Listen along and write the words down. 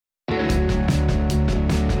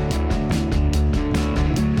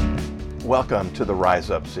Welcome to the Rise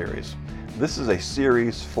Up series. This is a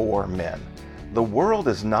series for men. The world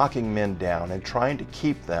is knocking men down and trying to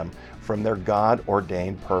keep them from their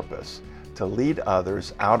God-ordained purpose, to lead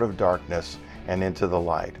others out of darkness and into the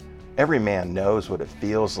light. Every man knows what it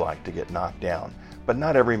feels like to get knocked down, but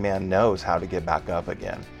not every man knows how to get back up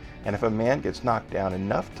again. And if a man gets knocked down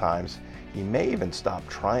enough times, he may even stop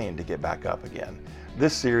trying to get back up again.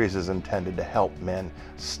 This series is intended to help men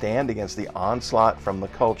stand against the onslaught from the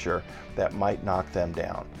culture that might knock them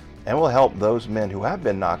down, and will help those men who have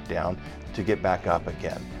been knocked down to get back up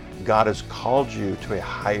again. God has called you to a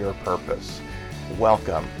higher purpose.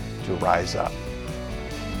 Welcome to Rise Up.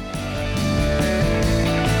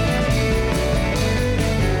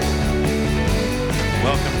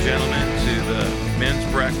 Welcome, gentlemen, to the men's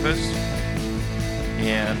breakfast.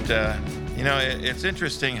 And, it's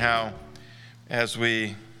interesting how as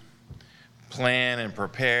we plan and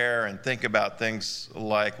prepare and think about things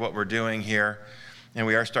like what we're doing here, and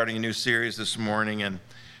we are starting a new series this morning, and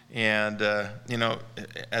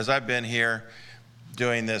as I've been here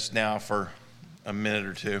doing this now for a minute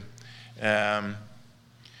or two,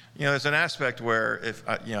 there's an aspect where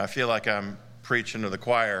I feel like I'm preaching to the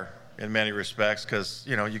choir in many respects, because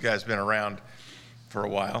you guys have been around for a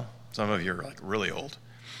while. Some of you are like really old,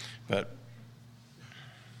 but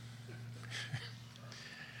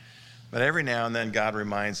every now and then God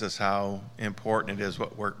reminds us how important it is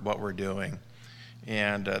what we're doing.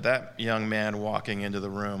 And that young man walking into the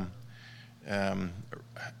room,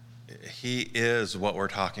 he is what we're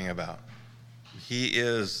talking about. He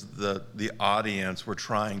is the audience we're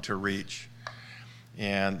trying to reach,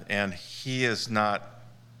 and he's not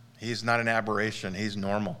an aberration. He's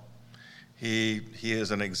normal. He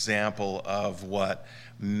is an example of what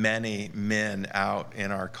many men out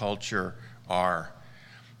in our culture are.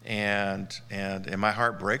 And my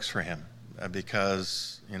heart breaks for him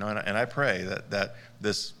because, and I pray that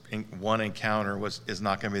this one encounter is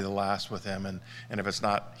not going to be the last with him. And if it's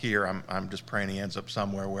not here, I'm just praying he ends up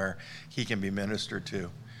somewhere where he can be ministered to.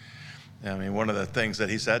 I mean, one of the things that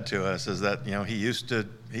he said to us is that, he used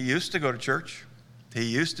to go to church. He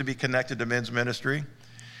used to be connected to men's ministry,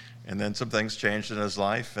 and then some things changed in his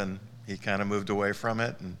life, and he kind of moved away from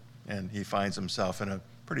it, and he finds himself in a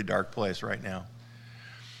pretty dark place right now.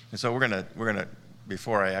 And so we're gonna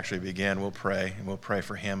before I actually begin, we'll pray, and we'll pray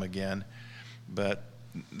for him again. But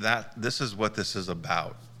this is what this is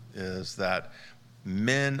about, is that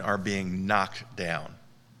men are being knocked down.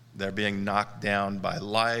 They're being knocked down by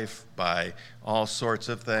life, by all sorts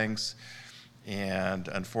of things. And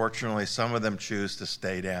unfortunately, some of them choose to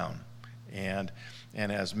stay down. And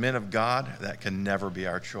as men of God, that can never be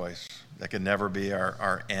our choice. That can never be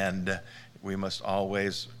our end. We must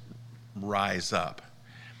always rise up.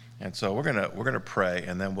 And so we're gonna pray,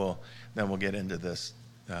 and then we'll get into this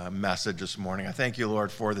message this morning. I thank you,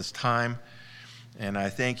 Lord, for this time, and I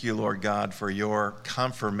thank you, Lord God, for your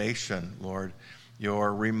confirmation, Lord.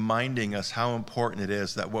 You're reminding us how important it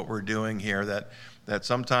is that what we're doing here, that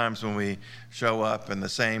sometimes when we show up and the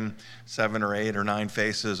same 7 or 8 or 9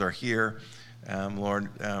 faces are here, Lord,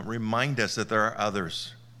 remind us that there are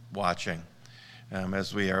others watching.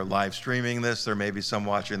 As we are live streaming this, there may be some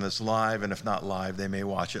watching this live, and if not live, they may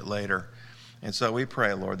watch it later. And so we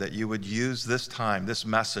pray, Lord, that you would use this time, this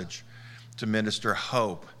message, to minister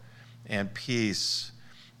hope and peace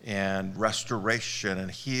and restoration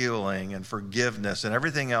and healing and forgiveness and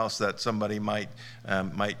everything else that somebody might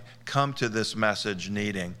come to this message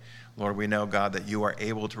needing. Lord, we know, God, that you are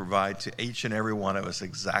able to provide to each and every one of us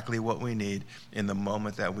exactly what we need in the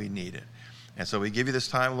moment that we need it. And so we give you this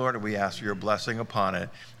time, Lord, and we ask for your blessing upon it,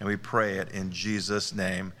 and we pray it in Jesus'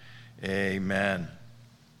 name. Amen.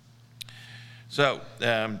 So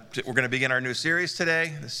we're going to begin our new series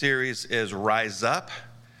today. The series is Rise Up,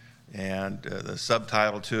 and the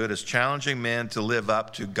subtitle to it is Challenging Men to Live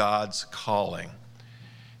Up to God's Calling.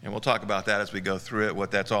 And we'll talk about that as we go through it,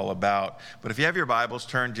 what that's all about. But if you have your Bibles,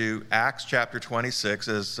 turn to Acts chapter 26.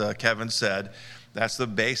 As Kevin said, that's the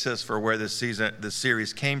basis for where this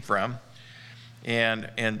series came from. And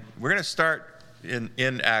we're going to start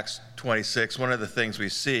in Acts 26. One of the things we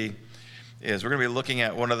see is we're going to be looking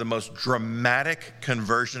at one of the most dramatic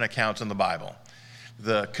conversion accounts in the Bible.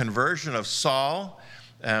 The conversion of Saul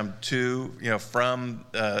from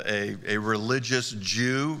a religious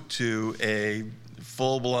Jew to a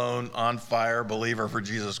full-blown, on-fire believer for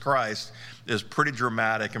Jesus Christ is pretty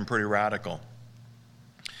dramatic and pretty radical.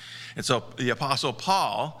 And so the Apostle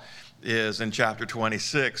Paul is in chapter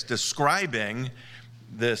 26 describing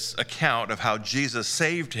this account of how Jesus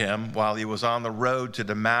saved him while he was on the road to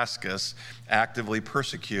Damascus, actively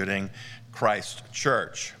persecuting Christ's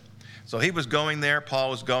church. So he was going there. Paul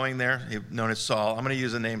was going there, known as Saul. I'm going to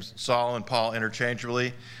use the names Saul and Paul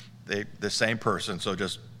interchangeably. They're the same person, so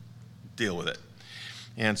just deal with it.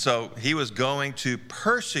 And so he was going to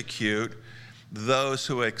persecute those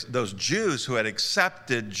Jews who had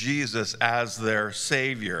accepted Jesus as their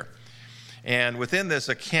Savior. And within this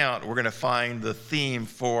account, we're going to find the theme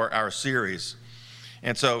for our series.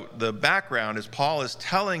 And so the background is Paul is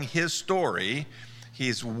telling his story.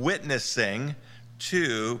 He's witnessing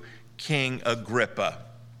to King Agrippa.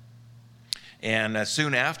 And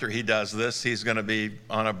soon after he does this, he's going to be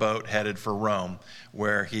on a boat headed for Rome,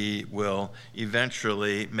 where he will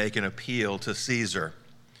eventually make an appeal to Caesar.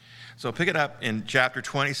 So pick it up in chapter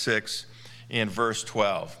 26 in verse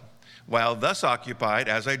 12. While thus occupied,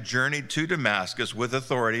 as I journeyed to Damascus with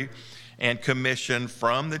authority and commission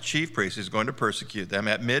from the chief priests, who's going to persecute them,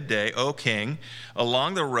 at midday, O king,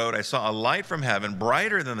 along the road I saw a light from heaven,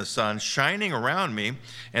 brighter than the sun, shining around me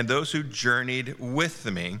and those who journeyed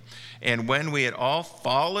with me. And when we had all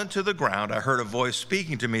fallen to the ground, I heard a voice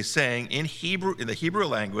speaking to me, saying in the Hebrew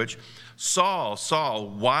language, Saul, Saul,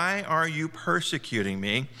 why are you persecuting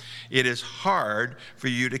me? It is hard for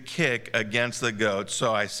you to kick against the goads.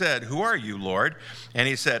 So I said, who are you, Lord? And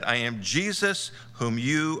he said, I am Jesus, whom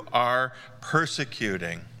you are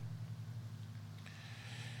persecuting.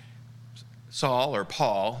 Saul, or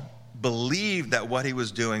Paul, believed that what he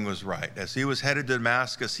was doing was right. As he was headed to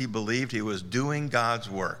Damascus, he believed he was doing God's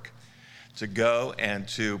work, to go and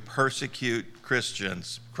to persecute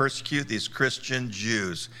Christians, persecute these Christian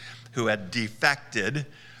Jews who had defected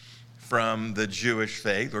from the Jewish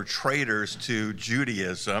faith, or traitors to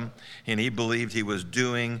Judaism, and he believed he was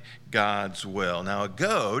doing God's will. Now, a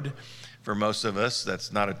goad, for most of us,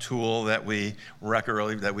 that's not a tool that we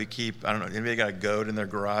regularly, that we keep. I don't know, anybody got a goad in their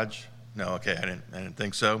garage? No, okay, I didn't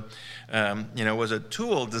think so. Was a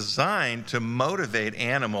tool designed to motivate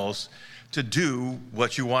animals to do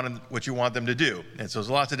what you want them to do. And so there's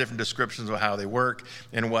lots of different descriptions of how they work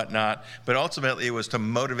and whatnot, but ultimately it was to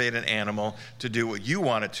motivate an animal to do what you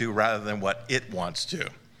want it to rather than what it wants to.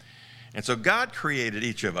 And so God created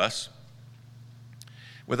each of us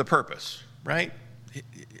with a purpose, right?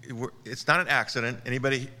 It's not an accident.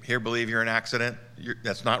 Anybody here believe you're an accident?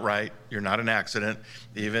 That's not right. You're not an accident.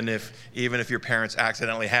 Even if your parents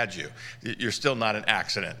accidentally had you, you're still not an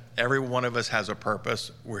accident. Every one of us has a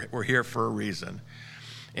purpose. We're here for a reason.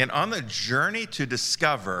 And on the journey to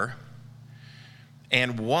discover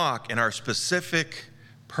and walk in our specific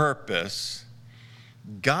purpose,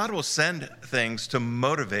 God will send things to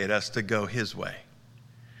motivate us to go His way.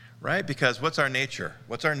 Right? Because what's our nature?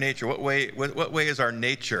 What's our nature? What way is our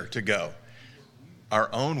nature to go? Our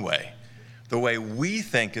own way. The way we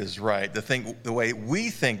think is right, the way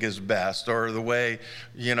we think is best, or the way,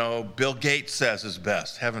 Bill Gates says is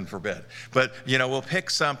best, heaven forbid. But, we'll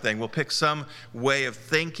pick something, we'll pick some way of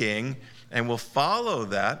thinking, and we'll follow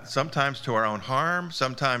that, sometimes to our own harm,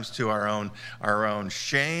 sometimes to our own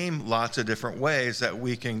shame, lots of different ways that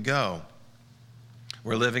we can go.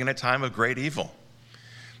 We're living in a time of great evil.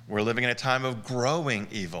 We're living in a time of growing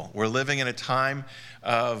evil. We're living in a time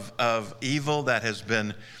of evil that is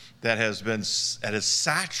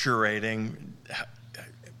saturating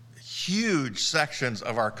huge sections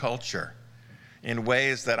of our culture in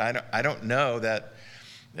ways that I don't know that,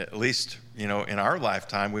 at least in our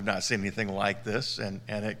lifetime, we've not seen anything like this, and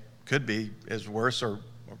it could be as worse or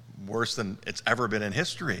worse than it's ever been in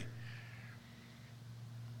history.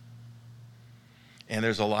 And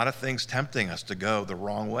there's a lot of things tempting us to go the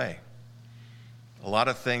wrong way. A lot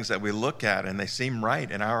of things that we look at and they seem right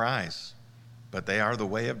in our eyes, but they are the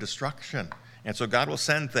way of destruction. And so God will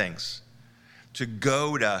send things to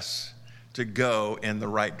goad us to go in the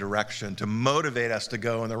right direction, to motivate us to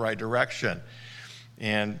go in the right direction.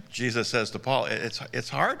 And Jesus says to Paul, it's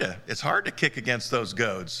hard to kick against those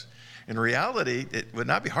goads. In reality, it would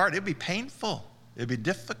not be hard. It would be painful. It would be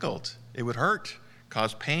difficult. It would hurt,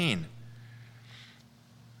 cause pain.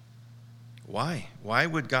 Why? Why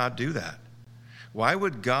would God do that? Why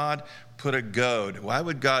would God put a goad? Why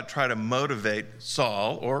would God try to motivate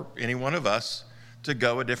Saul or any one of us to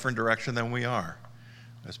go a different direction than we are?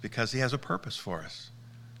 That's because He has a purpose for us.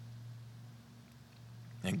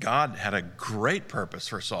 And God had a great purpose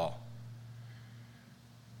for Saul.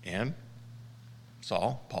 And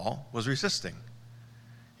Saul, Paul, was resisting.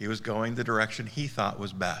 He was going the direction he thought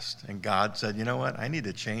was best. And God said, you know what? I need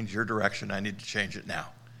to change your direction. I need to change it now.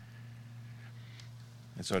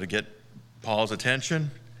 And so to get Paul's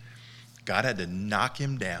attention, God had to knock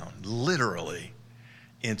him down, literally,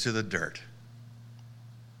 into the dirt.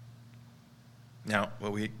 Now,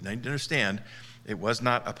 what we need to understand, it was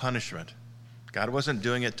not a punishment. God wasn't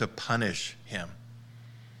doing it to punish him.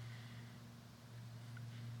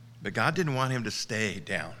 But God didn't want him to stay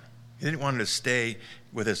down. He didn't want him to stay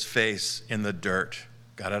with his face in the dirt.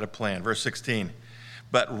 God had a plan. Verse 16,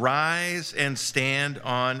 but rise and stand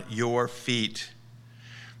on your feet,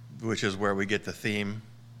 which is where we get the theme.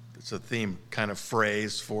 It's a theme kind of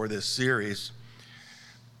phrase for this series.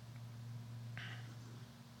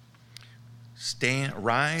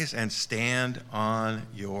 Rise and stand on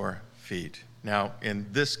your feet. Now, in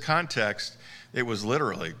this context, it was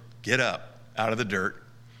literally get up out of the dirt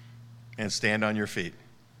and stand on your feet.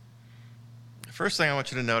 The first thing I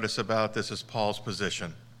want you to notice about this is Paul's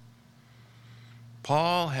position.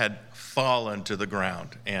 Paul had fallen to the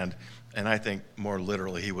ground, and I think more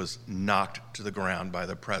literally, he was knocked to the ground by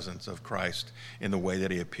the presence of Christ in the way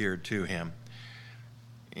that he appeared to him.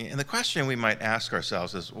 And the question we might ask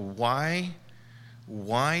ourselves is, why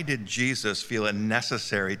did Jesus feel it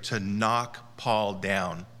necessary to knock Paul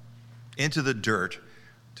down into the dirt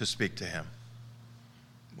to speak to him?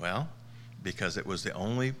 Well, because it was the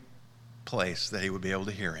only place that he would be able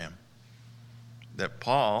to hear him. That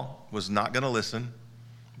Paul was not going to listen,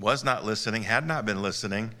 was not listening, had not been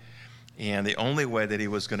listening, and the only way that he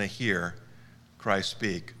was going to hear Christ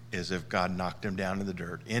speak is if God knocked him down in the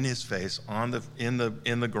dirt, in his face, in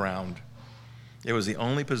the ground. It was the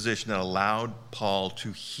only position that allowed Paul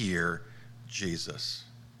to hear Jesus.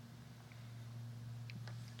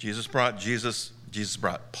 Jesus brought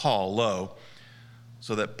Paul low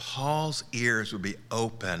so that Paul's ears would be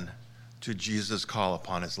open to Jesus' call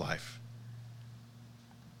upon his life.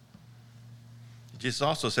 Jesus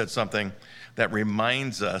also said something that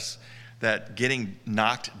reminds us that getting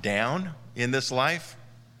knocked down in this life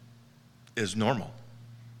is normal.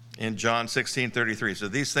 In John 16:33, so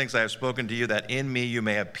these things I have spoken to you, that in me you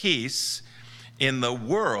may have peace. In the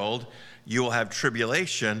world you will have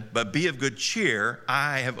tribulation, but be of good cheer.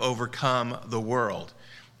 I have overcome the world.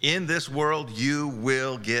 In this world you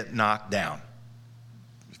will get knocked down.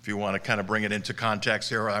 If you want to kind of bring it into context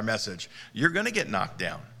here with our message, you're going to get knocked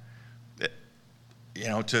down.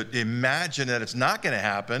 To imagine that it's not going to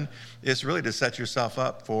happen is really to set yourself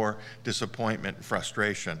up for disappointment and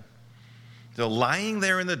frustration. So lying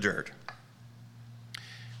there in the dirt,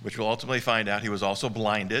 which we'll ultimately find out he was also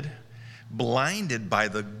blinded by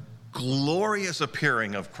the glorious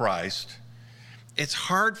appearing of Christ. It's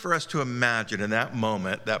hard for us to imagine in that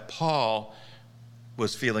moment that Paul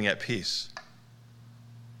was feeling at peace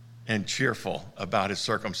and cheerful about his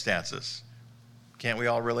circumstances. Can't we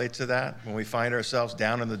all relate to that? When we find ourselves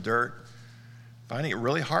down in the dirt, finding it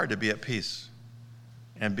really hard to be at peace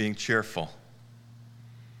and being cheerful.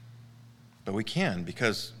 But we can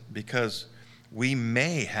because we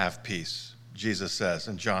may have peace, Jesus says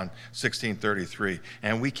in John 16:33,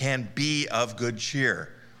 and we can be of good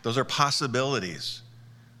cheer. Those are possibilities.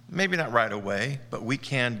 Maybe not right away, but we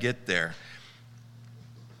can get there.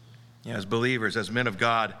 As believers, as men of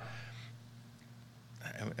God,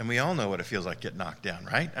 and we all know what it feels like to get knocked down,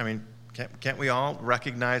 right? I mean, can't we all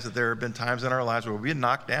recognize that there have been times in our lives where we've been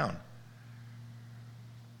knocked down?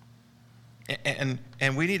 And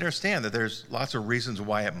we need to understand that there's lots of reasons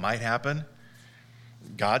why it might happen.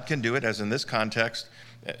 God can do it, as in this context,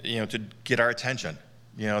 to get our attention.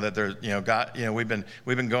 That there's, God, we've been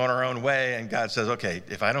going our own way, and God says, okay,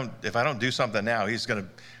 if I don't do something now, He is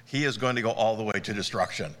going to go all the way to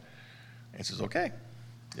destruction. And He says, okay.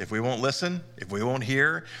 If we won't listen, if we won't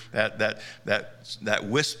hear that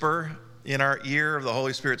whisper in our ear of the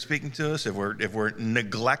Holy Spirit speaking to us, if we're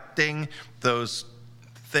neglecting those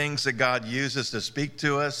things that God uses to speak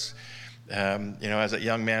to us, as that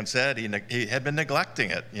young man said, he had been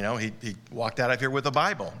neglecting it. He walked out of here with a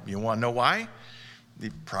Bible. You want to know why?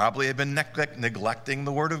 He probably had been neglecting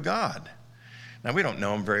the Word of God. Now, we don't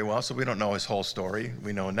know him very well, so we don't know his whole story.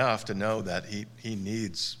 We know enough to know that he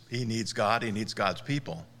needs God. He needs God's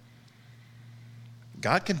people.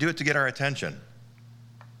 God can do it to get our attention.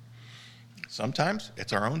 Sometimes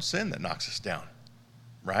it's our own sin that knocks us down,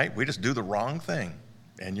 right? We just do the wrong thing.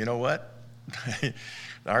 And you know what?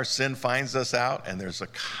 Our sin finds us out, and there's a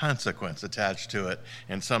consequence attached to it.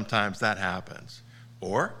 And sometimes that happens.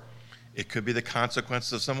 Or it could be the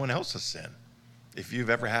consequence of someone else's sin. If you've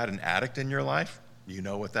ever had an addict in your life, you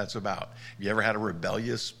know what that's about. If you ever had a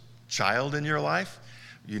rebellious child in your life,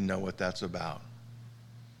 you know what that's about.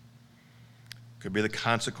 Could be the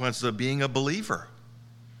consequences of being a believer.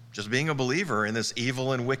 Just being a believer in this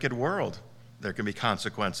evil and wicked world. There can be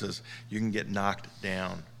consequences. You can get knocked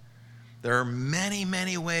down. There are many,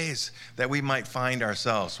 many ways that we might find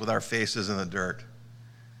ourselves with our faces in the dirt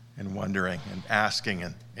and wondering and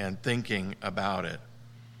asking and thinking about it.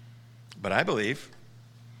 But I believe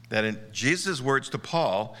that in Jesus' words to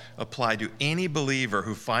Paul apply to any believer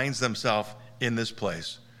who finds themselves in this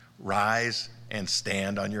place rise and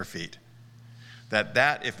stand on your feet.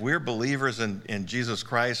 That if we're believers in Jesus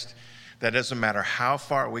Christ, that doesn't matter how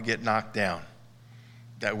far we get knocked down,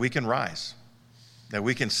 that we can rise, that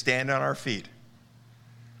we can stand on our feet.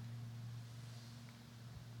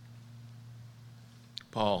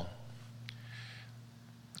 Paul,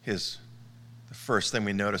 the first thing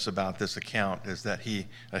we notice about this account is that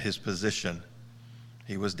his position,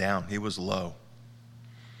 he was down, he was low.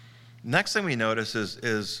 Next thing we notice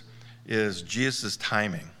is Jesus'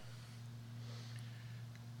 timing.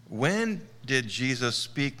 When did Jesus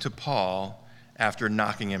speak to Paul after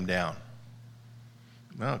knocking him down?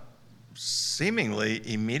 Well, seemingly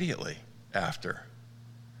immediately after.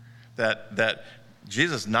 That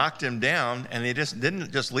Jesus knocked him down, and he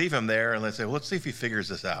didn't just leave him there and let's see if he figures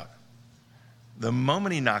this out. The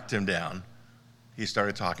moment he knocked him down, he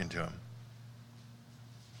started talking to him.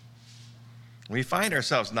 We find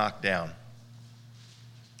ourselves knocked down,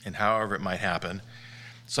 and however it might happen,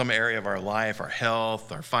 some area of our life, our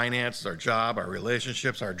health, our finances, our job, our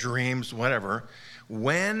relationships, our dreams, whatever,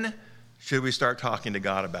 when should we start talking to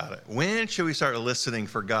God about it? When should we start listening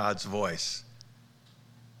for God's voice?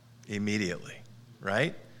 Immediately,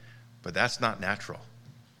 right? But that's not natural.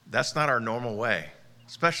 That's not our normal way,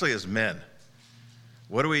 especially as men.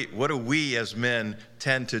 What do we as men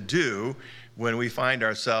tend to do when we find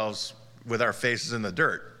ourselves with our faces in the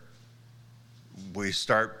dirt? We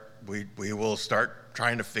will start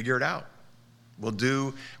trying to figure it out. We'll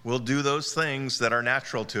do those things that are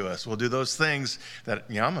natural to us. We'll do those things that,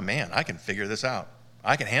 I'm a man. I can figure this out.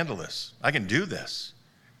 I can handle this. I can do this.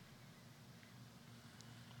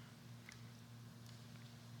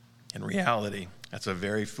 In reality, that's a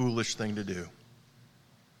very foolish thing to do.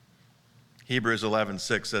 Hebrews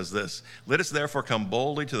 11:6 says this, "Let us therefore come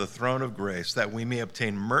boldly to the throne of grace, that we may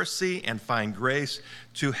obtain mercy and find grace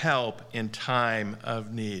to help in time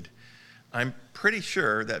of need." I'm pretty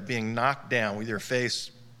sure that being knocked down with your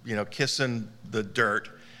face, kissing the dirt,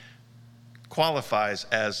 qualifies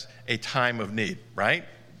as a time of need, right?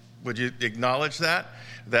 Would you acknowledge that?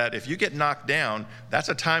 That if you get knocked down, that's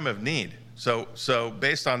a time of need. So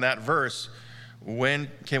based on that verse,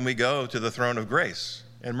 when can we go to the throne of grace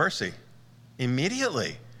and mercy?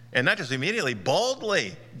 Immediately. And not just immediately,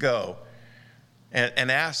 boldly go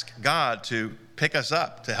and ask God to pick us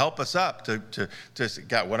up, to help us up, to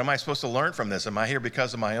God, what am I supposed to learn from this? Am I here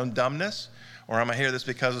because of my own dumbness? Or am I here this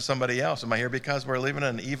because of somebody else? Am I here because we're living in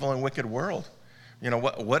an evil and wicked world?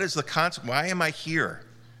 What is the consequence? Why am I here?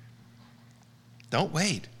 Don't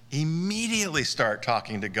wait. Immediately start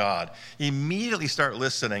talking to God. Immediately start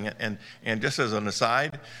listening. And just as an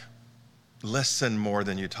aside, listen more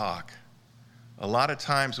than you talk. A lot of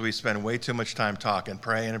times we spend way too much time talking,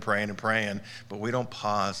 praying, but we don't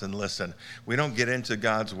pause and listen. We don't get into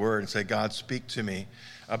God's word and say, God, speak to me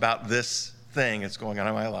about this thing that's going on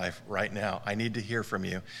in my life right now. I need to hear from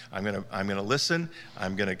you. I'm gonna listen.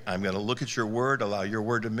 I'm gonna look at your word, allow your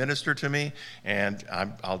word to minister to me, and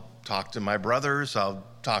I'll talk to my brothers. I'll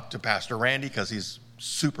talk to Pastor Randy because he's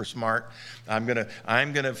super smart. I'm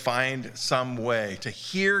gonna find some way to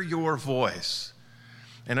hear your voice.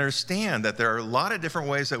 And understand that there are a lot of different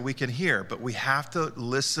ways that we can hear, but we have to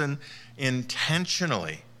listen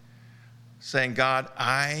intentionally, saying, God,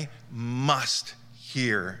 I must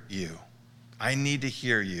hear you. I need to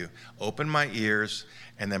hear you. Open my ears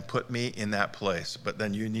and then put me in that place. But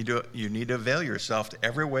then you need to avail yourself to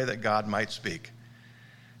every way that God might speak.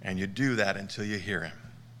 And you do that until you hear him.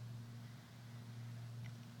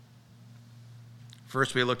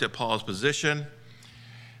 First, we looked at Paul's position.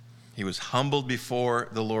 He was humbled before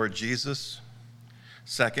the Lord Jesus.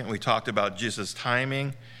 Second, we talked about Jesus'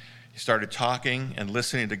 timing. He started talking and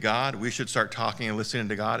listening to God. We should start talking and listening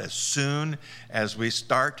to God as soon as we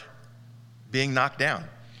start being knocked down.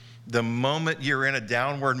 The moment you're in a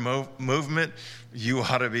downward movement, you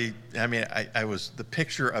ought to be, I was the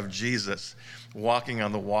picture of Jesus walking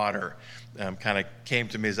on the water kind of came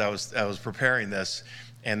to me as I was preparing this.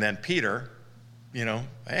 And then Peter,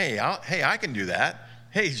 hey, I can do that.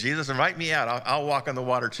 Hey, Jesus, invite me out. I'll walk on the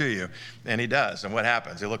water to you. And he does. And what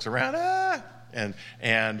happens? He looks around,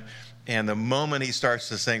 and the moment he starts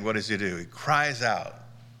to sing, what does he do? He cries out,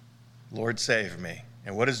 Lord, save me.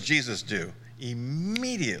 And what does Jesus do?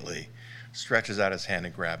 Immediately stretches out his hand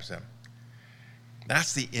and grabs him.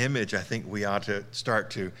 That's the image I think we ought to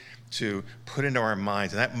start to put into our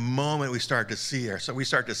minds. And that moment we start to see, so we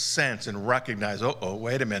start to sense and recognize,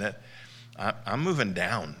 wait a minute. I'm moving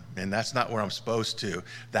down, and that's not where I'm supposed to.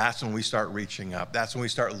 That's when we start reaching up. That's when we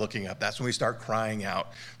start looking up. That's when we start crying out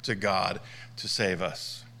to God to save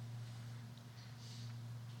us.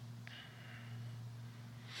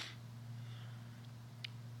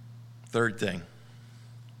 Third thing,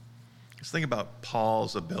 let's think about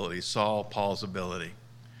Paul's ability, Paul's ability.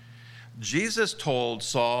 Jesus told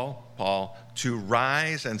Paul, to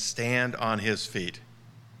rise and stand on his feet.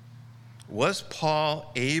 Was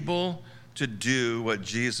Paul able to do what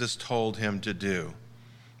Jesus told him to do?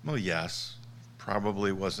 Well, yes.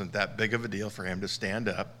 Probably wasn't that big of a deal for him to stand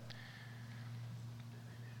up.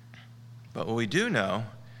 But what we do know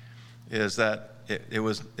is that it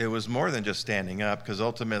was more than just standing up, because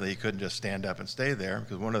ultimately he couldn't just stand up and stay there,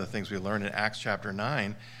 because one of the things we learn in Acts chapter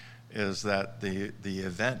 9 is that the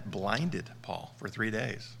event blinded Paul for 3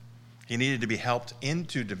 days. He needed to be helped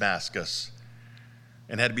into Damascus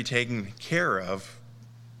and had to be taken care of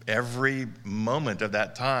every moment of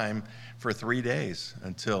that time for 3 days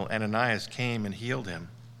until Ananias came and healed him.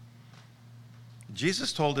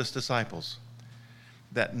 Jesus told his disciples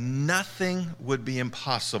that nothing would be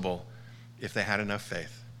impossible if they had enough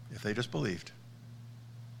faith, if they just believed.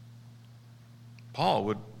 Paul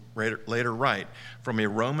would later write, "From a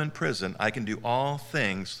Roman prison, I can do all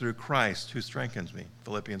things through Christ who strengthens me,"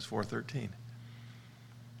 Philippians 4:13.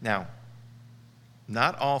 Now,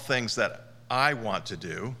 not all things that I want to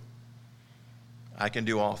do, I can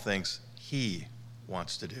do all things he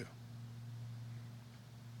wants to do.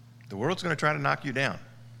 The world's going to try to knock you down,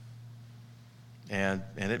 and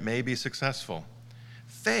it may be successful.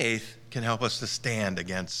 Faith can help us to stand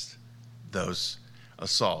against those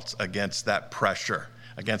assaults, against that pressure,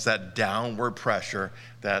 against that downward pressure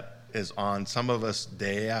that is on some of us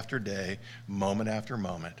day after day, moment after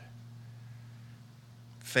moment.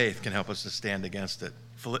 Faith can help us to stand against it.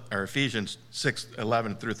 Ephesians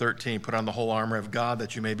 6:11 through 13, "Put on the whole armor of God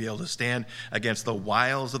that you may be able to stand against the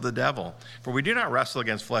wiles of the devil. For we do not wrestle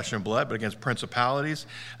against flesh and blood, but against principalities,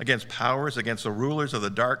 against powers, against the rulers of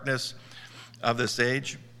the darkness of this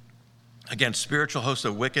age, against spiritual hosts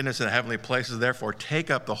of wickedness in heavenly places. Therefore,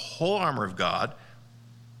 take up the whole armor of God,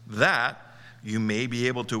 that you may be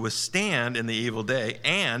able to withstand in the evil day,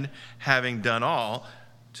 and having done all,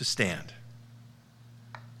 to stand."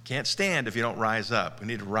 Can't stand if you don't rise up. We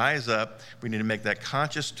need to rise up. We need to make that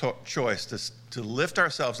conscious choice to lift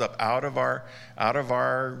ourselves up out of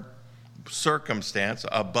our circumstance,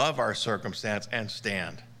 above our circumstance, and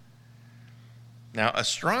stand. Now, a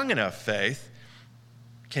strong enough faith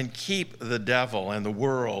can keep the devil and the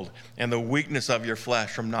world and the weakness of your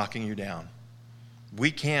flesh from knocking you down.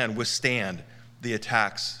 We can withstand the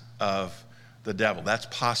attacks of the devil. That's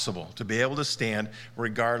possible, to be able to stand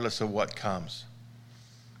regardless of what comes.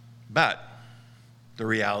 But the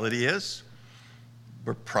reality is,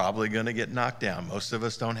 we're probably going to get knocked down. Most of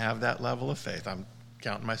us don't have that level of faith. I'm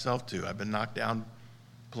counting myself too. I've been knocked down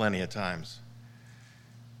plenty of times.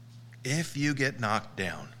 If you get knocked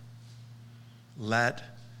down, let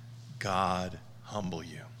God humble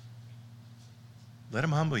you. Let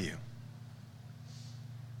him humble you.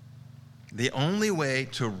 The only way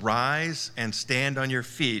to rise and stand on your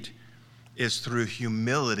feet is through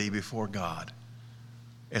humility before God.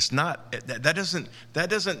 It's not, that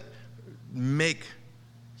doesn't make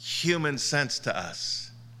human sense to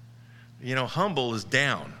us. You know, humble is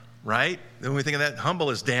down, right? When we think of that, humble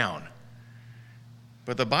is down.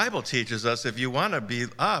 But the Bible teaches us if you want to be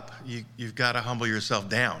up, you've got to humble yourself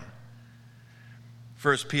down.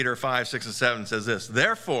 1 Peter 5:6-7 says this,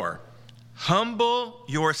 "Therefore, humble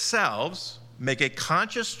yourselves," make a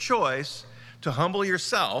conscious choice to humble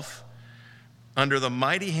yourself under the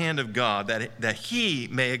mighty hand of God, that he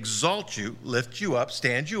may exalt you, lift you up,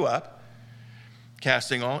 stand you up,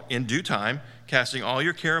 in due time, casting all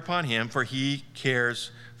your care upon him, for he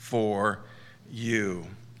cares for you.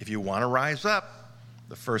 If you want to rise up,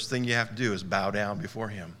 the first thing you have to do is bow down before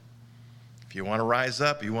him. If you want to rise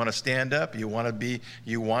up, you want to stand up, you want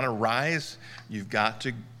to rise, you've got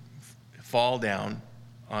to fall down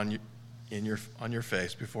on your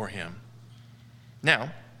face before him.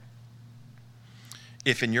 Now,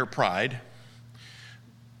 if in your pride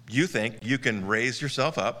you think you can raise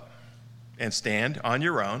yourself up and stand on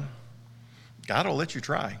your own, God will let you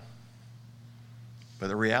try. But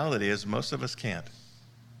the reality is most of us can't.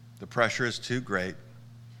 The pressure is too great.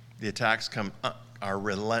 The attacks are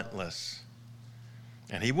relentless.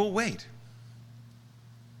 And he will wait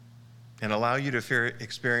and allow you to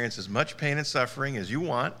experience as much pain and suffering as you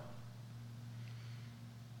want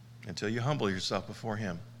until you humble yourself before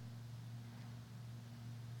him.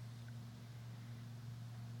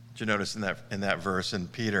 Did you notice in that verse in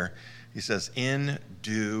Peter, he says, "in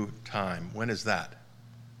due time." When is that?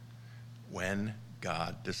 When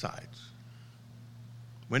God decides.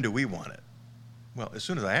 When do we want it? Well, as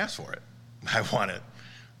soon as I ask for it, I want it.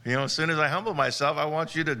 As soon as I humble myself, I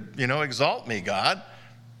want you to, exalt me, God.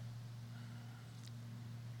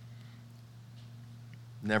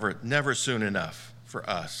 Never soon enough for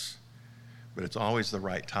us, but it's always the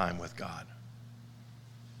right time with God.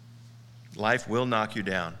 Life will knock you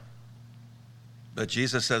down, but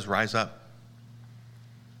Jesus says, rise up.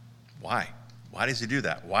 Why? Why does he do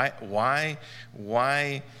that? Why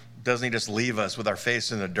doesn't he just leave us with our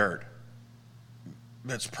face in the dirt?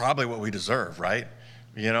 That's probably what we deserve, right?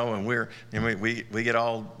 You know, and we get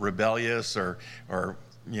all rebellious or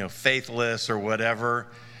faithless or whatever.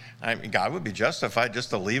 I mean, God would be justified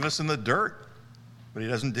just to leave us in the dirt, but he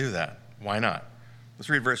doesn't do that. Why not? Let's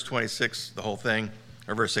read verse 26, the whole thing,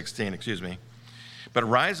 or verse 16, excuse me. But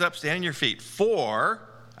rise up, stand on your feet, for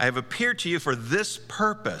I have appeared to you for this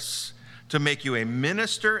purpose, to make you a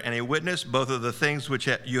minister and a witness both of the things which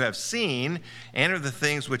you have seen and of the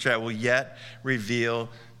things which I will yet reveal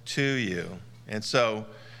to you. And so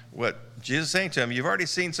what Jesus is saying to him, you've already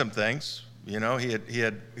seen some things. You know, he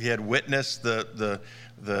had witnessed the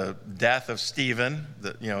death of Stephen,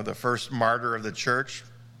 the first martyr of the church.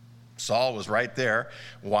 Saul was right there,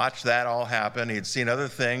 watched that all happen. He had seen other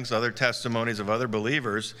things, other testimonies of other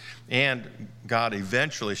believers, and God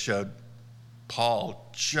eventually showed Paul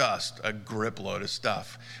just a grip load of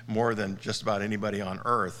stuff, more than just about anybody on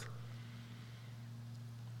earth.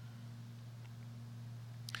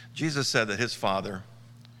 Jesus said that his Father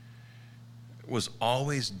was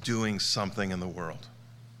always doing something in the world.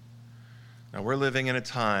 Now, we're living in a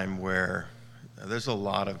time where there's a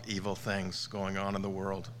lot of evil things going on in the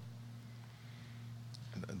world.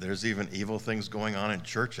 There's even evil things going on in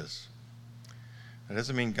churches. That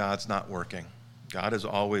doesn't mean God's not working. God is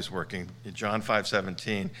always working. In John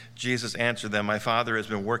 5:17, Jesus answered them, my Father has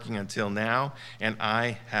been working until now, and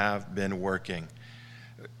I have been working.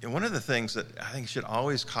 And one of the things that I think should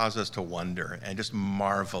always cause us to wonder and just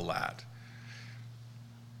marvel at,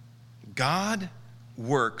 God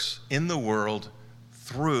works in the world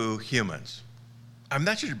through humans. I mean,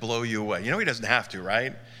 that should blow you away. You know, he doesn't have to,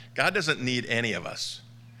 right? God doesn't need any of us.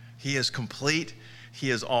 He is complete.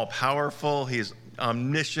 He is all-powerful. He is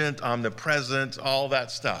omniscient, omnipresent, all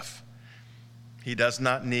that stuff. He does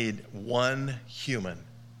not need one human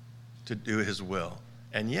to do his will.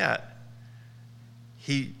 And yet,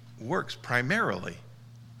 he works primarily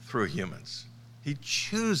through humans. He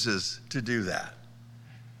chooses to do that.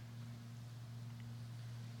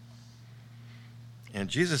 And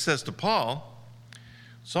Jesus says to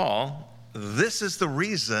Saul, this is the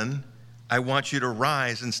reason I want you to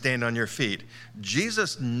rise and stand on your feet.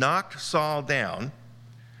 Jesus knocked Saul down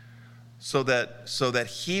so that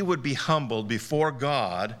he would be humbled before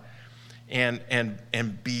God and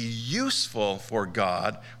be useful for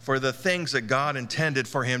God for the things that God intended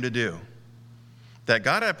for him to do. That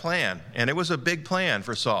God had a plan, and it was a big plan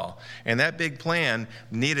for Saul. And that big plan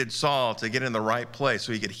needed Saul to get in the right place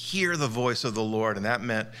so he could hear the voice of the Lord, and that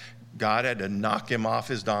meant God had to knock him off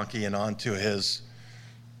his donkey and onto his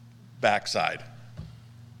backside.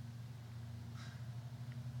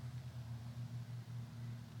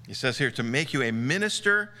 He says here, to make you a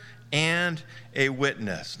minister and a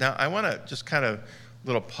witness. Now, I want to just kind of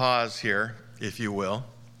little pause here, if you will.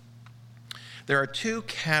 There are two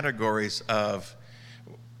categories of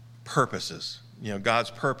purposes, God's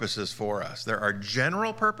purposes for us. There are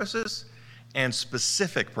general purposes and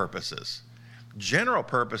specific purposes. General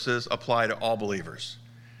purposes apply to all believers.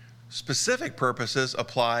 Specific purposes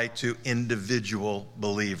apply to individual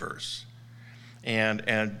believers. And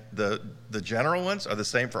the general ones are the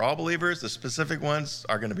same for all believers. The specific ones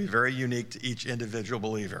are going to be very unique to each individual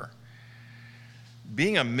believer.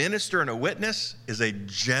 Being a minister and a witness is a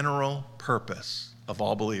general purpose of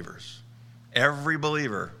all believers. Every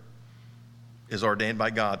believer is ordained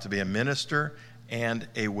by God to be a minister and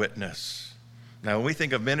a witness. Now, when we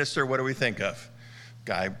think of minister, what do we think of?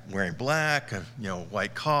 Guy wearing black,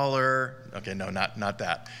 white collar. Okay, no, not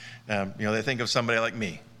that. They think of somebody like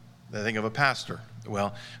me. They think of a pastor.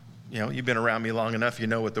 Well, you've been around me long enough, you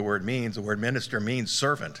know what the word means. The word minister means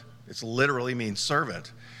servant. It literally means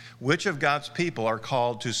servant. Which of God's people are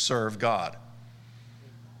called to serve God?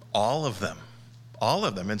 All of them. All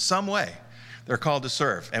of them in some way. They're called to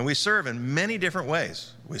serve. And we serve in many different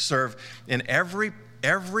ways. We serve in every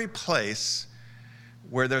place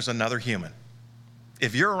where there's another human.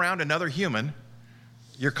 If you're around another human,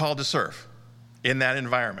 you're called to serve in that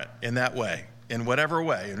environment, in that way, in whatever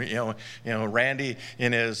way. Randy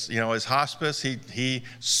in his hospice, he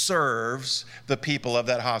serves the people of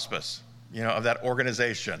that hospice, of that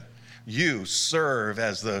organization. You serve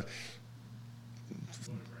as the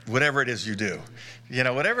whatever it is you do.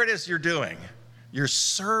 Whatever it is you're doing, you're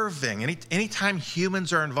serving. Anytime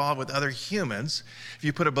humans are involved with other humans, if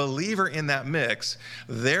you put a believer in that mix,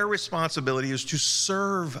 their responsibility is to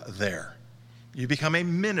serve there. You become a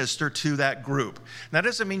minister to that group. That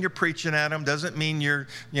doesn't mean you're preaching at them. Doesn't mean you're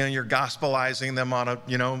gospelizing them on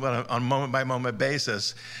a moment by moment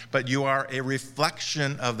basis. But you are a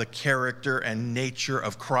reflection of the character and nature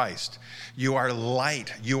of Christ. You are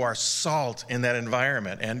light. You are salt in that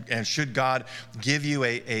environment. And should God give you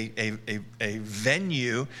a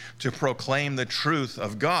venue to proclaim the truth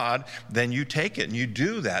of God, then you take it and you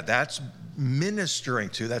do that. That's ministering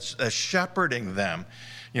to. That's shepherding them.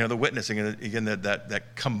 The witnessing, again,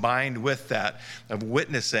 that combined with that of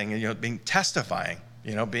witnessing and, testifying,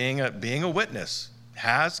 being a witness.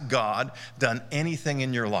 Has God done anything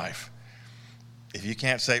in your life? If you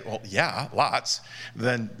can't say, well, yeah, lots,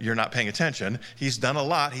 then you're not paying attention. He's done a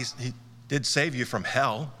lot. He did save you from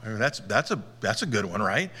hell. I mean, that's a good one,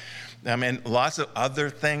 right? I mean, lots of other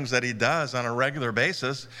things that he does on a regular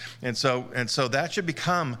basis. And so that should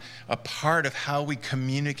become a part of how we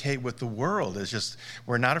communicate with the world. It's just,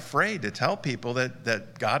 we're not afraid to tell people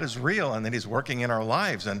that God is real and that he's working in our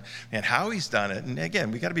lives and how he's done it. And again,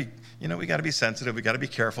 we got to be sensitive. We got to be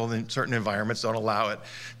careful. And certain environments don't allow it,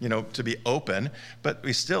 to be open, but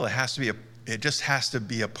it just has to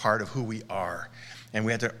be a part of who we are. And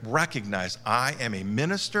we have to recognize, I am a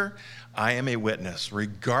minister, I am a witness,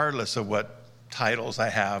 regardless of what titles I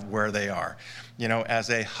have, where they are. As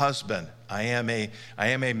a husband, I am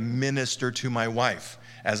a minister to my wife.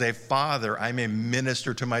 As a father, I'm a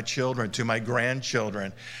minister to my children, to my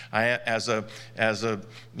grandchildren. As a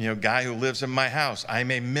guy who lives in my house, I'm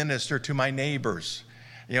a minister to my neighbors.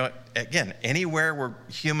 Again, anywhere where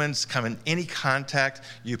humans come in any contact,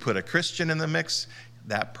 you put a Christian in the mix,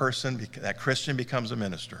 that Christian becomes a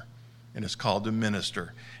minister and is called to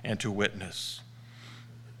minister and to witness.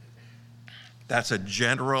 That's a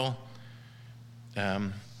general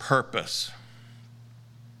purpose.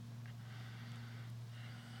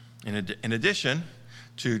 In addition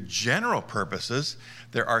to general purposes,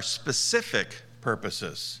 there are specific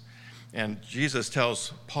purposes. And Jesus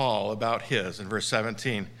tells Paul about his in verse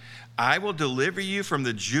 17. I will deliver you from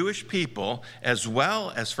the Jewish people as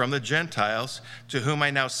well as from the Gentiles to whom I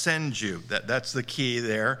now send you. That's the key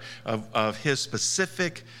there of his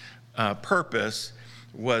specific purpose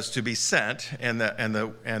was to be sent, and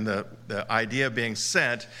the idea of being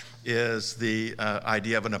sent is the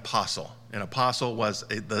idea of an apostle. An apostle was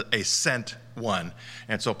a sent one.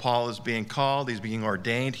 And so Paul is being called, he's being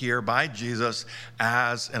ordained here by Jesus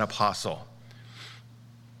as an apostle.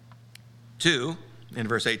 2, in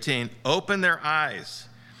verse 18, open their eyes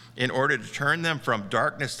in order to turn them from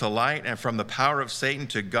darkness to light and from the power of Satan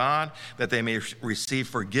to God, that they may receive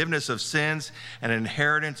forgiveness of sins and an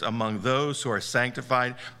inheritance among those who are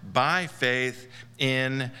sanctified by faith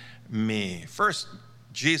in me. First,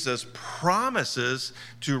 Jesus promises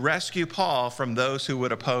to rescue Paul from those who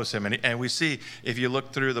would oppose him. And we see, if you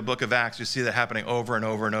look through the book of Acts, you see that happening over and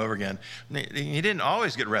over and over again. He didn't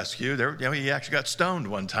always get rescued. He actually got stoned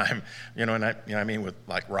one time, with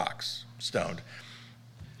like rocks, stoned.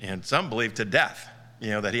 And some believe to death,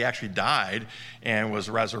 that he actually died and was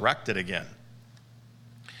resurrected again.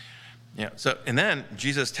 And then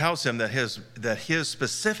Jesus tells him that his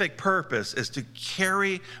specific purpose is to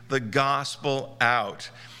carry the gospel out.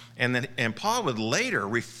 And Paul would later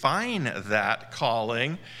refine that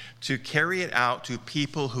calling to carry it out to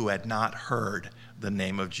people who had not heard the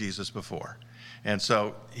name of Jesus before. And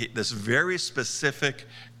so this very specific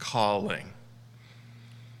calling.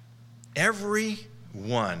 Every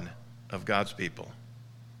one of God's people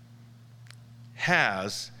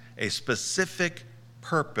has a specific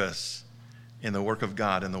purpose in the work of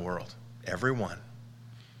God in the world. Everyone.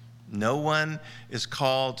 No one is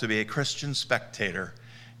called to be a Christian spectator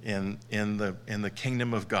in the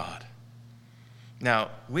kingdom of God.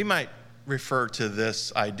 Now, we might refer to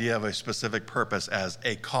this idea of a specific purpose as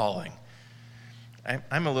a calling.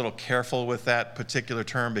 I'm a little careful with that particular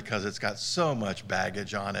term because it's got so much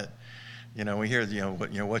baggage on it. We hear,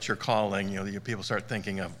 what's your calling? People start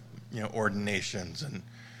thinking of, ordinations and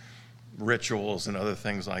rituals and other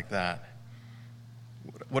things like that.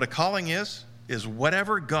 What a calling is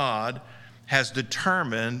whatever God has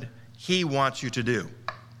determined he wants you to do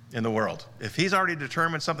in the world. If he's already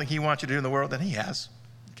determined something he wants you to do in the world, then he has.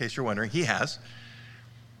 In case you're wondering, he has.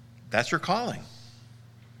 That's your calling.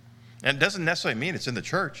 And it doesn't necessarily mean it's in the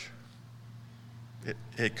church.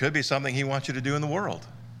 It could be something he wants you to do in the world.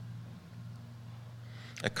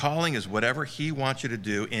 A calling is whatever he wants you to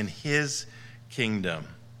do in his kingdom.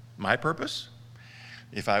 My purpose,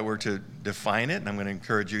 if I were to define it, and I'm going to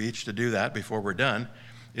encourage you each to do that before we're done,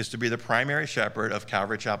 is to be the primary shepherd of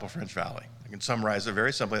Calvary Chapel French Valley. I can summarize it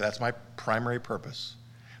very simply. That's my primary purpose.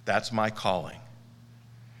 That's my calling.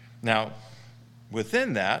 Now,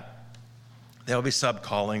 within that, There'll be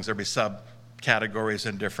sub-callings, there'll be sub-categories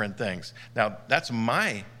and different things. Now, that's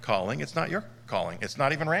my calling. It's not your calling. It's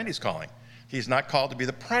not even Randy's calling. He's not called to be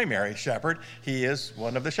the primary shepherd. He is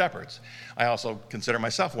one of the shepherds. I also consider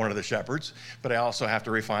myself one of the shepherds, but I also have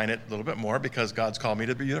to refine it a little bit more because God's called me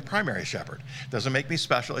to be the primary shepherd. Doesn't make me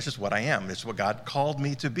special. It's just what I am. It's what God called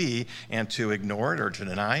me to be, and to ignore it or to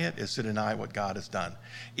deny it is to deny what God has done.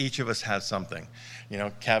 Each of us has something.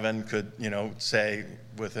 Kevin could, say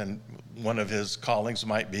within one of his callings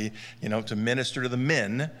might be, to minister to the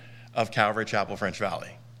men of Calvary Chapel, French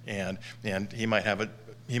Valley. And he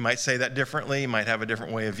might say that differently. He might have a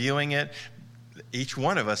different way of viewing it. Each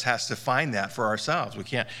one of us has to find that for ourselves.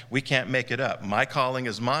 We can't make it up. My calling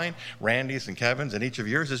is mine, Randy's and Kevin's, and each of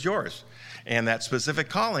yours is yours. And that specific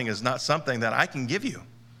calling is not something that I can give you.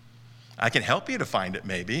 I can help you to find it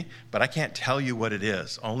maybe, but I can't tell you what it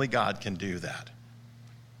is. Only God can do that.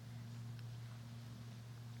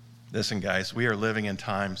 Listen, guys, we are living in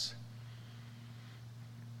times,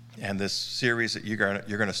 and this series that you're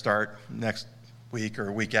going to start next week or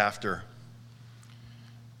a week after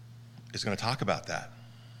is going to talk about that.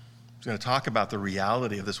 It's going to talk about the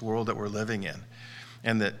reality of this world that we're living in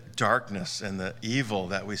and the darkness and the evil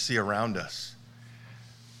that we see around us.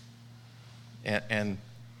 And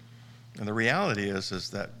the reality is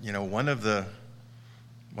that, one of the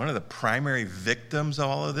primary victims of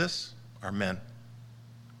all of this are men.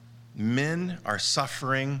 Men are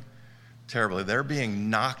suffering terribly. They're being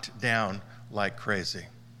knocked down like crazy.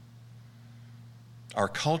 Our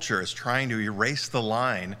culture is trying to erase the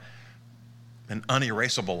line, an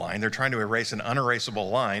unerasable line. They're trying to erase an unerasable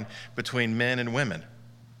line between men and women,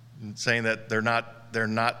 saying that they're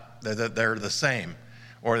the same,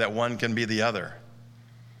 or that one can be the other.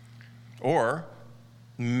 Or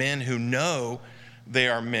men who know they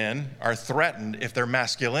are men are threatened if their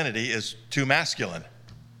masculinity is too masculine.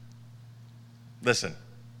 Listen,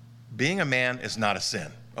 being a man is not a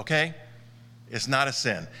sin, okay? It's not a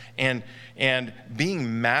sin. And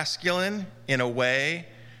being masculine in a way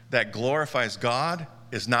that glorifies God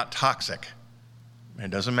is not toxic. It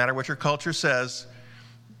doesn't matter what your culture says.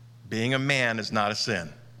 Being a man is not a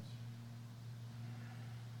sin.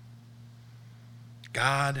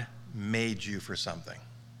 God made you for something.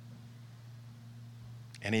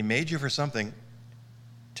 And he made you for something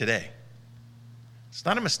today. It's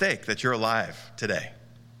not a mistake that you're alive today.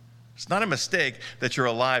 It's not a mistake that you're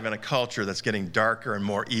alive in a culture that's getting darker and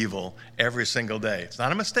more evil every single day. It's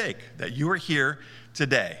not a mistake that you are here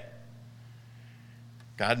today.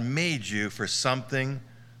 God made you for something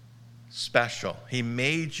special. He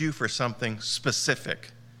made you for something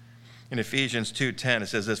specific. In Ephesians 2:10, it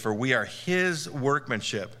says this, "For we are his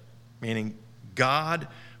workmanship," meaning God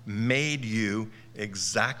made you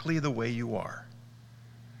exactly the way you are.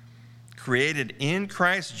 Created in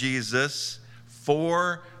Christ Jesus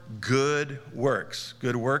for good works.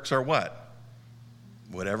 Good works are what?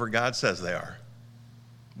 Whatever God says they are.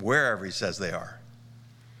 Wherever he says they are.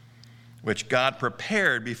 Which God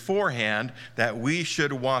prepared beforehand that we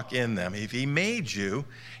should walk in them. If he made you,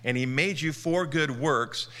 and he made you for good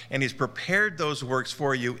works, and he's prepared those works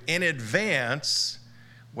for you in advance,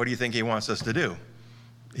 what do you think he wants us to do?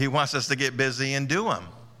 He wants us to get busy and do them.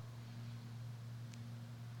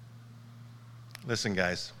 Listen,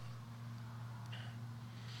 guys.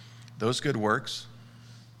 Those good works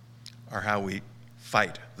are how we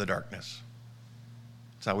fight the darkness.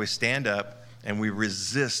 It's how we stand up and we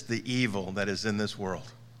resist the evil that is in this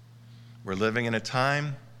world. We're living in a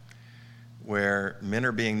time where men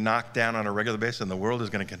are being knocked down on a regular basis, and the world is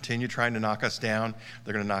going to continue trying to knock us down.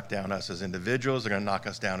 They're going to knock down us as individuals. They're going to knock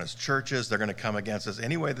us down as churches. They're going to come against us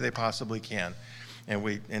any way that they possibly can.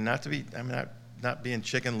 And not to be, not being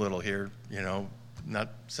chicken little here, not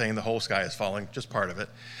saying the whole sky is falling, just part of it.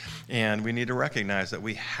 And we need to recognize that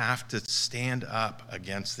we have to stand up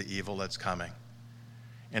against the evil that's coming.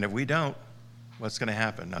 And if we don't, what's going to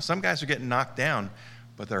happen? Now, some guys are getting knocked down,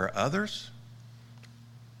 but there are others,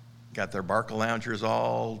 got their Barca loungers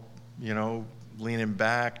all, leaning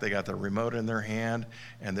back. They got their remote in their hand,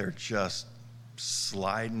 and they're just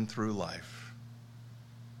sliding through life.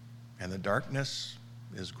 And the darkness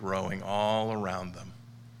is growing all around them.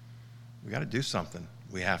 We got to do something.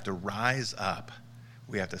 We have to rise up.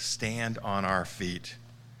 We have to stand on our feet.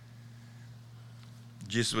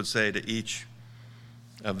 Jesus would say to each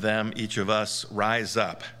of them, each of us, rise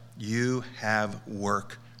up. You have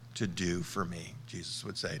work to do for me, Jesus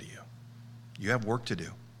would say to you. You have work to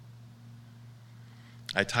do.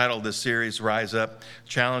 I titled this series, Rise Up,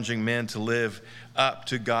 Challenging Men to Live Up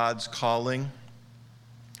to God's Calling.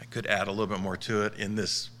 I could add a little bit more to it in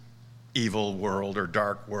this evil world or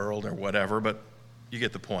dark world or whatever, but you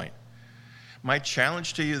get the point. My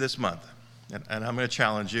challenge to you this month, and I'm going to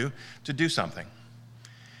challenge you to do something,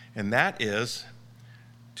 and that is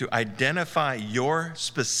to identify your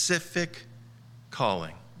specific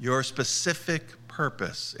calling, your specific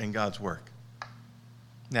purpose in God's work.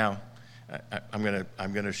 Now, I'm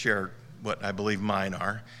going to share what I believe mine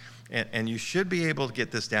are, and you should be able to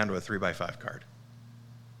get this down to a 3x5 card,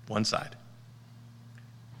 one side.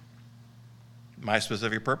 My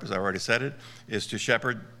specific purpose, I already said it, is to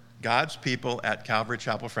shepherd God's people at Calvary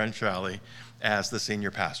Chapel French Valley as the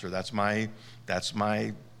senior pastor. That's my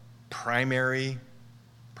primary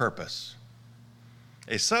purpose.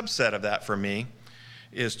 A subset of that for me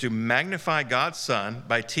is to magnify God's Son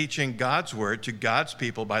by teaching God's word to God's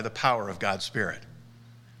people by the power of God's Spirit.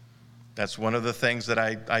 That's one of the things that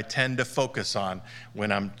I tend to focus on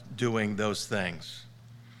when I'm doing those things.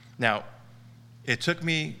 Now, it took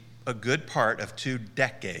me a good part of 2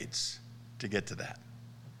 decades to get to that.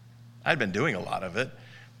 I'd been doing a lot of it,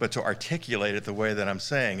 but to articulate it the way that I'm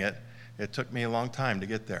saying it, it took me a long time to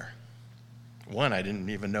get there. One, I didn't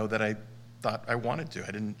even know that I thought I wanted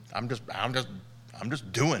to. I'm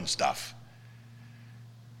just doing stuff.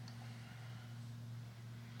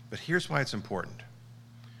 But here's why it's important.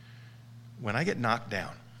 When I get knocked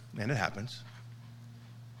down, and it happens,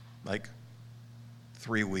 like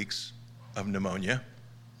 3 weeks of pneumonia,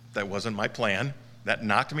 that wasn't my plan, that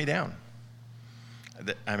knocked me down.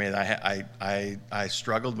 I mean, I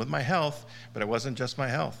struggled with my health, but it wasn't just my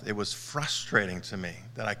health. It was frustrating to me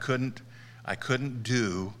that I couldn't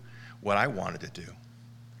do what I wanted to do.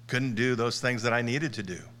 Couldn't do those things that I needed to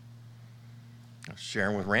do. I was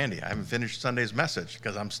sharing with Randy, I haven't finished Sunday's message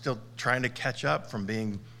because I'm still trying to catch up from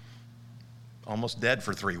being almost dead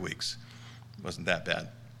for 3 weeks. It wasn't that bad.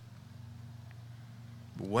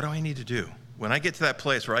 But what do I need to do? When I get to that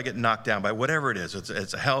place where I get knocked down by whatever it is,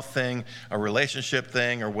 it's a health thing, a relationship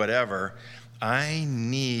thing, or whatever, I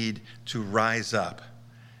need to rise up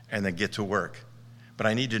and then get to work. But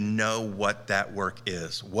I need to know what that work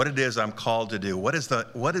is, what it is I'm called to do. What is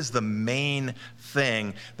the main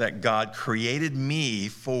thing that God created me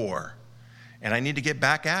for? And I need to get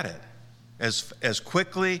back at it as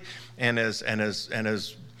quickly and as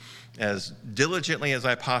diligently as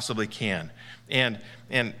I possibly can. And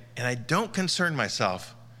I don't concern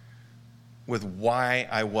myself with why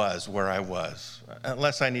I was where I was,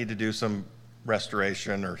 unless I need to do some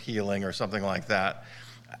restoration or healing or something like that.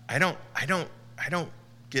 I don't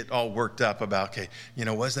get all worked up about, okay,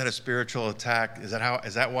 was that a spiritual attack? Is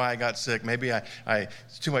that why I got sick? Maybe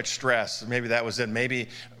it's too much stress. Maybe that was it. Maybe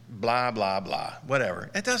blah, blah, blah, whatever.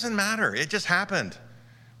 It doesn't matter. It just happened.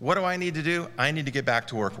 What do I need to do? I need to get back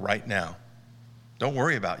to work right now. Don't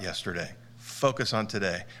worry about yesterday. Focus on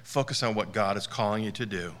today. Focus on what God is calling you to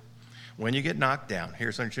do. When you get knocked down,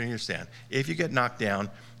 here's what you understand. If you get knocked down,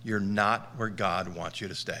 you're not where God wants you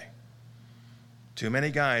to stay. Too many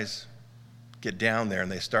guys get down there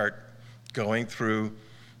and they start going through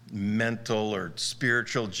mental or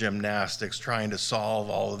spiritual gymnastics, trying to solve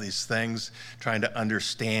all of these things, trying to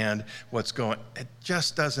understand what's going. It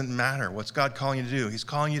just doesn't matter. What's God calling you to do? He's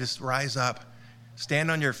calling you to rise up,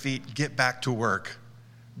 stand on your feet, get back to work.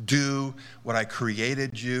 Do what I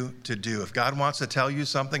created you to do. If God wants to tell you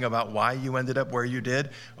something about why you ended up where you did,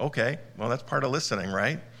 okay, well, that's part of listening,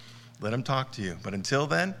 right? Let him talk to you. But until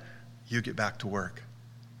then, you get back to work.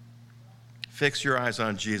 Fix your eyes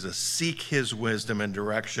on Jesus. Seek his wisdom and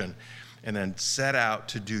direction, and then set out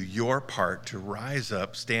to do your part to rise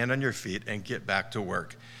up, stand on your feet, and get back to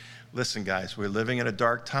work. Listen, guys, we're living in a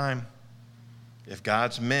dark time. If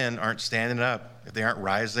God's men aren't standing up, if they aren't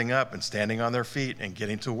rising up and standing on their feet and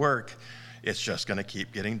getting to work, it's just going to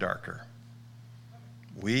keep getting darker.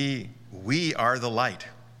 We are the light.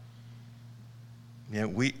 We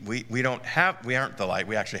aren't the light.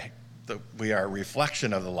 We are a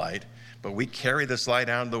reflection of the light, but we carry this light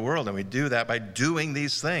out in the world, and we do that by doing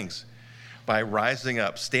these things. By rising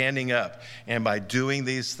up, standing up, and by doing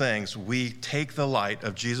these things, we take the light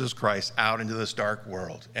of Jesus Christ out into this dark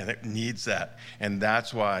world, and it needs that. And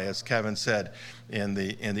that's why, as Kevin said in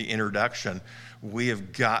the introduction, we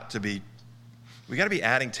got to be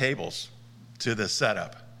adding tables to this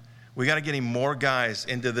setup. We got to getting more guys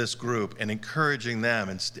into this group and encouraging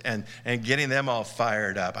them and getting them all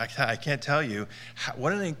fired up. I can't tell you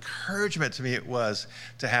what an encouragement to me it was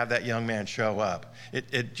to have that young man show up.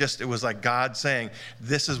 It was like God saying,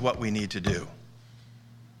 this is what we need to do.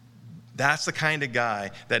 That's the kind of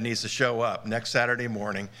guy that needs to show up next Saturday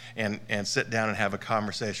morning and sit down and have a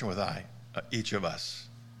conversation with each of us.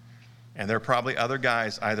 And there are probably other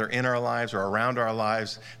guys either in our lives or around our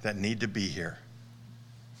lives that need to be here.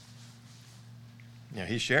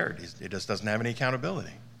 He shared. He just doesn't have any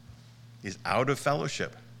accountability. He's out of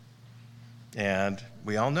fellowship. And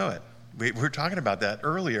we all know it. We were talking about that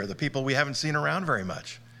earlier, the people we haven't seen around very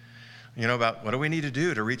much. About what do we need to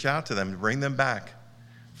do to reach out to them, to bring them back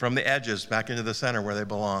from the edges back into the center where they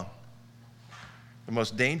belong. The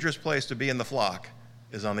most dangerous place to be in the flock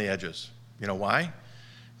is on the edges. You know why?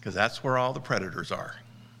 Because that's where all the predators are.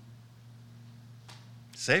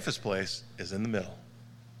 Safest place is in the middle.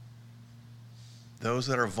 Those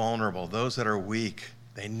that are vulnerable, those that are weak,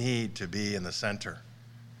 they need to be in the center.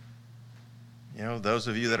 Those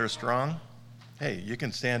of you that are strong, hey, you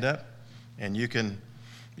can stand up and you can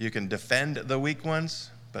defend the weak ones,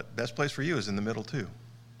 but best place for you is in the middle too.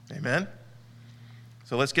 Amen?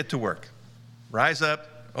 So let's get to work. Rise up,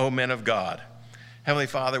 O men of God. Heavenly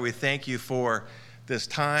Father, we thank you for this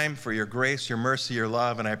time, for your grace, your mercy, your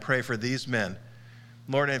love, and I pray for these men,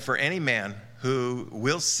 Lord, and for any man who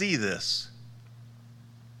will see this,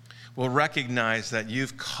 will recognize that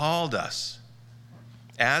you've called us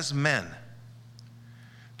as men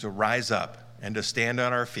to rise up and to stand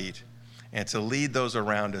on our feet and to lead those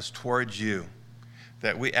around us towards you.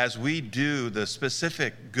 That as we do the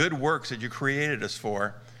specific good works that you created us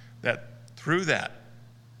for, that through that,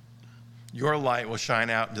 your light will shine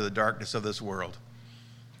out into the darkness of this world.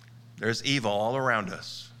 There's evil all around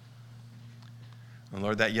us. And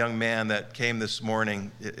Lord, that young man that came this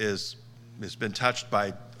morning has been touched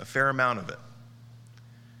by a fair amount of it.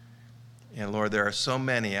 And Lord, there are so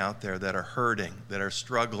many out there that are hurting, that are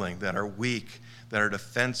struggling, that are weak, that are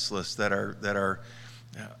defenseless, that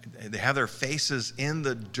they have their faces in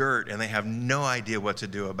the dirt and they have no idea what to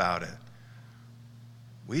do about it.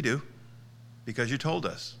 We do, because you told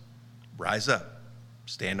us. Rise up,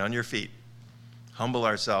 stand on your feet, humble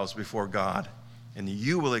ourselves before God, and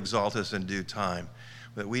you will exalt us in due time.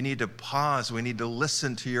 But we need to pause, we need to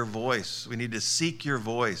listen to your voice, we need to seek your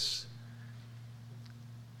voice.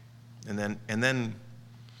 And then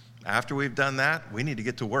after we've done that, we need to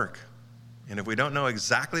get to work. And if we don't know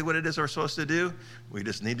exactly what it is we're supposed to do, we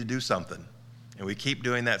just need to do something. And we keep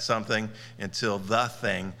doing that something until the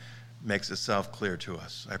thing makes itself clear to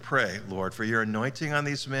us. I pray, Lord, for your anointing on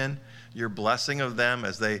these men, your blessing of them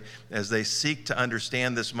as they seek to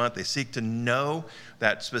understand this month, they seek to know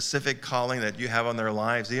that specific calling that you have on their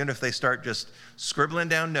lives, even if they start just scribbling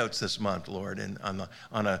down notes this month, Lord, and on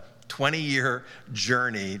a 20-year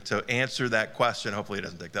journey to answer that question. Hopefully it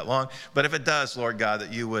doesn't take that long. But if it does, Lord God,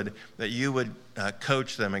 that you would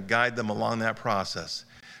coach them and guide them along that process.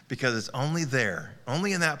 Because it's only there,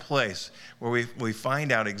 only in that place where we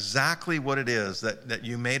find out exactly what it is that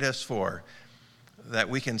you made us for, that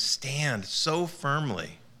we can stand so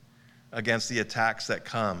firmly against the attacks that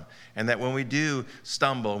come. And that when we do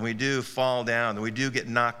stumble, and we do fall down, and we do get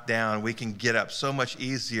knocked down, we can get up so much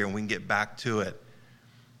easier and we can get back to it.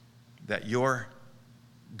 That your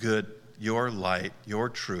good, your light, your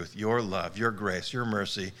truth, your love, your grace, your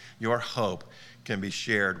mercy, your hope can be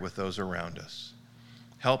shared with those around us.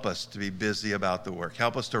 Help us to be busy about the work.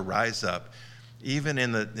 Help us to rise up, even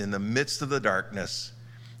in the midst of the darkness,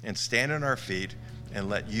 and stand on our feet and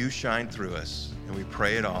let you shine through us. And we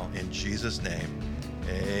pray it all in Jesus' name.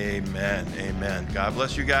 Amen. Amen. God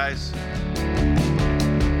bless you guys.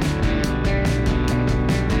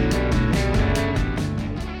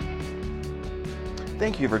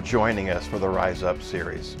 Thank you for joining us for the Rise Up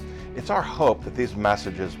series. It's our hope that these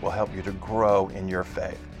messages will help you to grow in your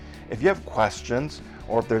faith. If you have questions,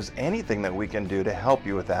 or if there's anything that we can do to help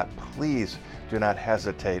you with that, please do not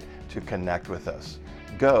hesitate to connect with us.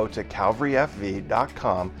 Go to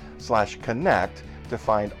calvaryfv.com/connect to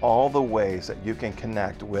find all the ways that you can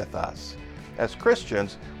connect with us. As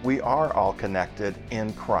Christians, we are all connected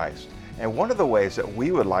in Christ. And one of the ways that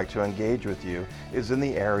we would like to engage with you is in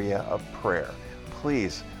the area of prayer.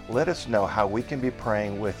 Please let us know how we can be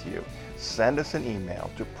praying with you. Send us an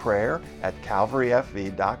email to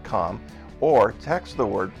prayer@calvaryfv.com or text the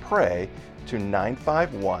word pray to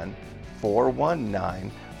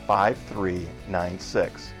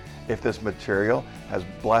 951-419-5396. If this material has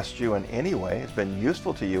blessed you in any way, has been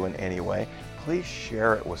useful to you in any way, please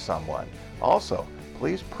share it with someone. Also,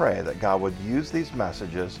 please pray that God would use these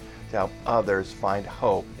messages to help others find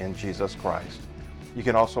hope in Jesus Christ. You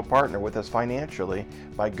can also partner with us financially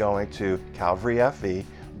by going to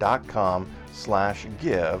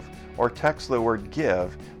calvaryfv.com/give or text the word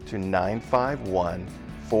give to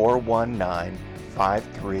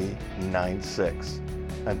 951-419-5396.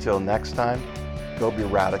 Until next time, go be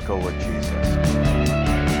radical with Jesus.